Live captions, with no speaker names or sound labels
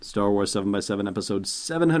Star Wars 7x7, episode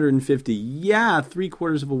 750. Yeah,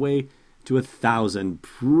 3/4 of a way to 1,000.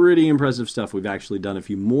 Pretty impressive stuff. We've actually done a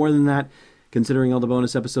few more than that, considering all the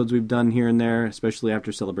bonus episodes we've done here and there, especially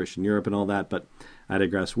after Celebration Europe and all that, but I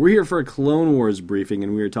digress. We're here for a Clone Wars briefing,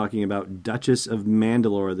 and we are talking about Duchess of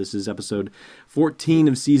Mandalore. This is episode 14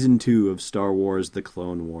 of Season 2 of Star Wars The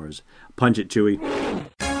Clone Wars. Punch it, Chewie.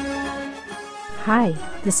 Hi,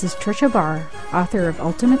 this is Trisha Barr, author of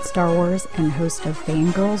Ultimate Star Wars and host of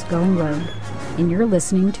Fangirls Going Rogue, and you're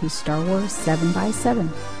listening to Star Wars 7x7,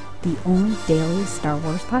 the only daily Star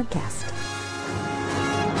Wars podcast.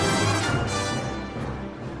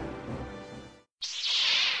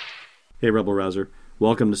 Hey, Rebel Rouser.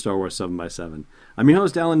 Welcome to Star Wars 7x7. I'm your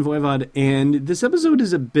host, Alan Voivod, and this episode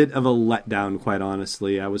is a bit of a letdown, quite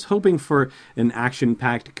honestly. I was hoping for an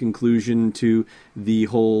action-packed conclusion to the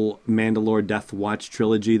whole Mandalore Death Watch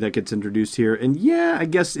trilogy that gets introduced here. And yeah, I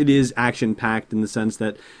guess it is action-packed in the sense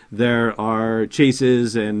that there are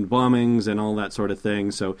chases and bombings and all that sort of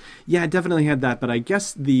thing. So yeah, I definitely had that, but I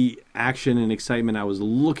guess the action and excitement I was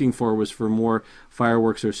looking for was for more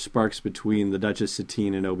fireworks or sparks between the Duchess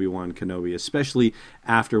Satine and Obi-Wan Kenobi, especially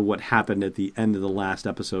after what happened at the end of the last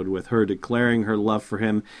episode with her declaring her love for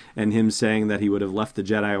him and him saying that he would have left the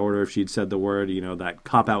Jedi Order if she'd said the word, you know, that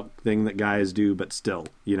cop-out thing that guys do, but still,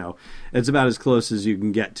 you know, it's about as close as you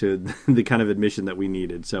can get to the kind of admission that we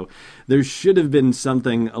needed. So there should have been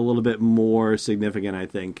something a little bit more significant, I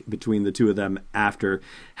think, between the two of them after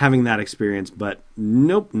having that experience, but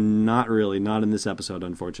nope, not really, not in this episode,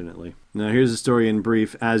 unfortunately. Now, here's the story in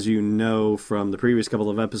brief. As you know from the previous couple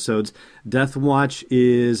of episodes, Death Watch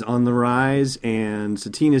is on the rise, and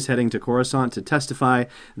Satine is heading to Coruscant to testify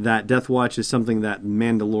that Death Watch is something that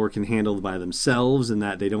Mandalore can handle by themselves and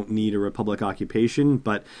that they don't need a Republic occupation.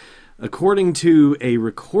 But according to a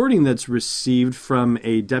recording that's received from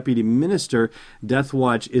a deputy minister, Death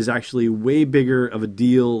Watch is actually way bigger of a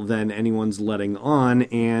deal than anyone's letting on,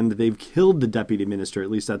 and they've killed the deputy minister. At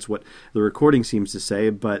least that's what the recording seems to say,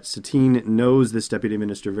 but Satine knows this deputy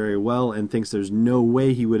minister very well and thinks there's no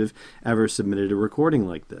way he would have ever submitted a recording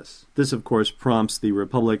like this. This, of course, prompts the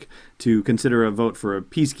Republic to consider a vote for a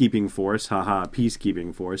peacekeeping force,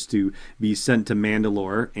 peacekeeping force, to be sent to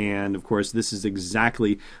Mandalore, and of course this is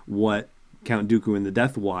exactly what Count Dooku and the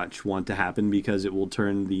Death Watch want to happen, because it will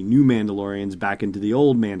turn the new Mandalorians back into the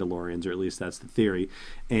old Mandalorians, or at least that's the theory.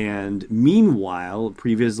 And meanwhile,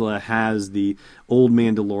 Pre Vizsla has the old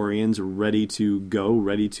Mandalorians ready to go,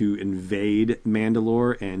 ready to invade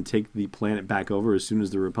Mandalore and take the planet back over as soon as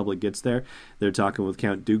the Republic gets there. They're talking with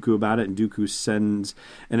Count Dooku about it, and Dooku sends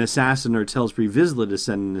an assassin, or tells Pre Vizsla to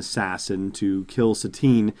send an assassin to kill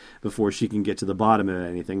Satine before she can get to the bottom of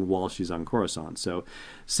anything while she's on Coruscant. So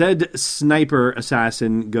said sniper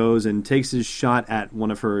assassin goes and takes his shot at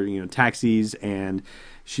one of her, taxis, and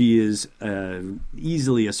she is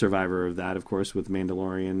easily a survivor of that, of course, with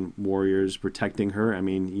Mandalorian warriors protecting her. I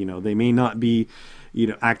mean, they may not be,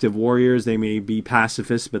 active warriors. They may be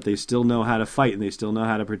pacifists, but they still know how to fight and they still know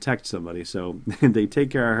how to protect somebody. So they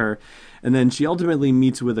take care of her. And then she ultimately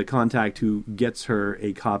meets with a contact who gets her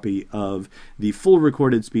a copy of the full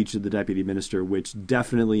recorded speech of the deputy minister, which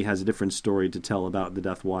definitely has a different story to tell about the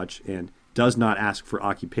Death Watch and does not ask for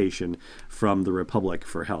occupation from the Republic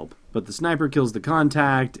for help. But the sniper kills the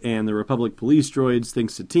contact, and the Republic police droids think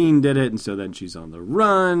Satine did it, and so then she's on the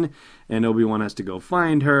run, and Obi-Wan has to go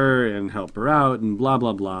find her and help her out, and blah,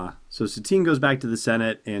 blah, blah. So Satine goes back to the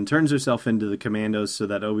Senate and turns herself into the commandos so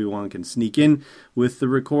that Obi-Wan can sneak in with the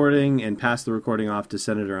recording and pass the recording off to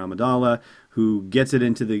Senator Amidala, who gets it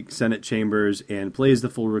into the Senate chambers and plays the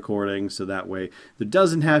full recording, so that way there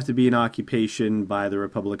doesn't have to be an occupation by the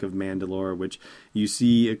Republic of Mandalore, which you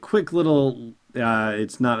see a quick little,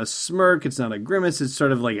 it's not a smirk, it's not a grimace, it's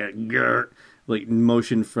sort of like a grr, like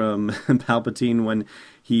motion from Palpatine when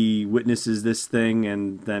he witnesses this thing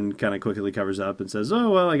and then kind of quickly covers up and says, oh,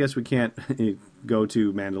 well, I guess we can't go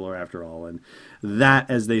to Mandalore after all. And that,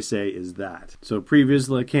 as they say, is that. So Pre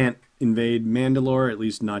Vizsla can't invade Mandalore, at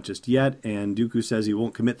least not just yet, and Dooku says he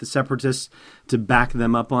won't commit the Separatists to back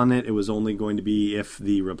them up on it. It was only going to be if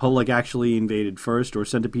the Republic actually invaded first or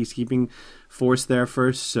sent a peacekeeping force there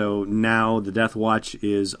first. So now the Death Watch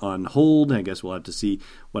is on hold. I guess we'll have to see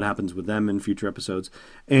what happens with them in future episodes.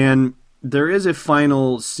 And there is a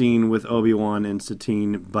final scene with Obi-Wan and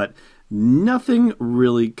Satine, but nothing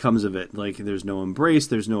really comes of it. Like, there's no embrace,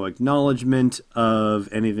 there's no acknowledgement of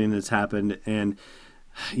anything that's happened, and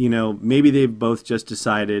maybe they've both just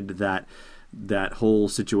decided that that whole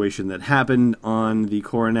situation that happened on the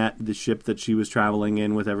Coronet, the ship that she was traveling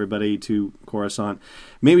in with everybody to Coruscant,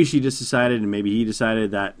 maybe she just decided, and maybe he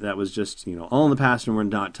decided that that was just, all in the past and we're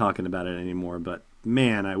not talking about it anymore. But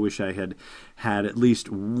man, I wish I had had at least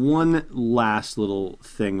one last little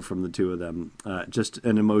thing from the two of them. Just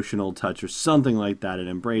an emotional touch or something like that, an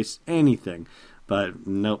embrace, anything. But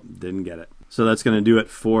nope, didn't get it. So that's going to do it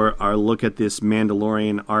for our look at this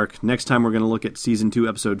Mandalorian arc. Next time we're going to look at Season 2,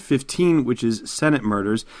 Episode 15, which is Senate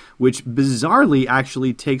Murders, which bizarrely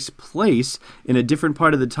actually takes place in a different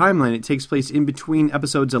part of the timeline. It takes place in between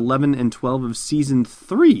Episodes 11 and 12 of Season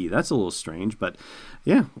 3. That's a little strange, but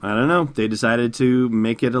yeah, I don't know. They decided to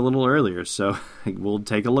make it a little earlier, so we'll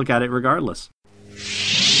take a look at it regardless.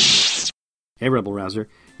 Hey, Rebel Rouser.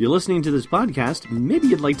 You're listening to this podcast, maybe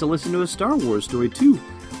you'd like to listen to a Star Wars story too.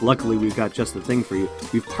 Luckily, we've got just the thing for you.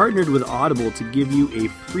 We've partnered with Audible to give you a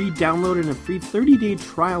free download and a free 30-day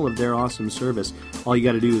trial of their awesome service. All you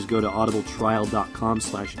got to do is go to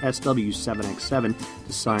audibletrial.com/SW7X7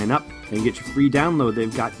 to sign up and get your free download.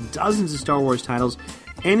 They've got dozens of Star Wars titles,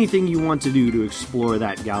 anything you want to do to explore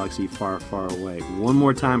that galaxy far, far away. One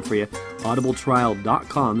more time for you,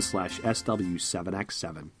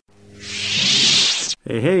 audibletrial.com/SW7X7.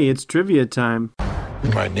 Hey, it's trivia time. You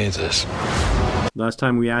might need this. Last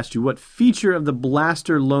time we asked you what feature of the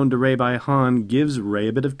blaster loaned to Rey by Han gives Rey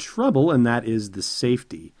a bit of trouble, and that is the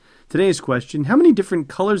safety. Today's question, how many different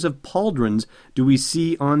colors of pauldrons do we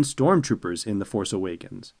see on stormtroopers in The Force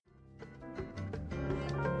Awakens?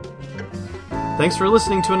 Thanks for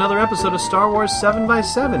listening to another episode of Star Wars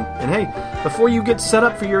 7x7. And hey, before you get set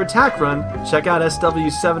up for your attack run, check out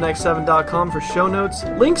SW7x7.com for show notes,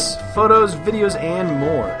 links, photos, videos, and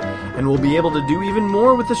more. And we'll be able to do even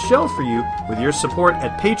more with the show for you with your support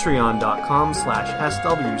at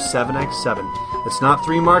patreon.com/SW7x7. It's not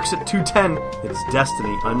 3 marks at 210, it's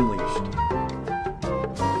Destiny Unleashed.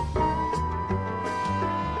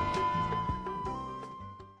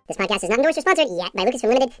 This podcast is not endorsed or sponsored yet by Lucasfilm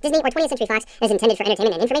Limited, Disney, or 20th Century Fox, and is intended for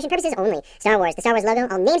entertainment and information purposes only. Star Wars, the Star Wars logo,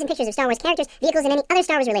 all names and pictures of Star Wars characters, vehicles, and any other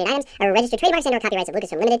Star Wars-related items are registered trademarks and/or copyrights of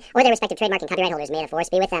Lucasfilm Limited or their respective trademark and copyright holders. May the Force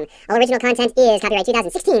be with them. All original content is copyright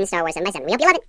 2016 Star Wars 7x7. We hope you love it.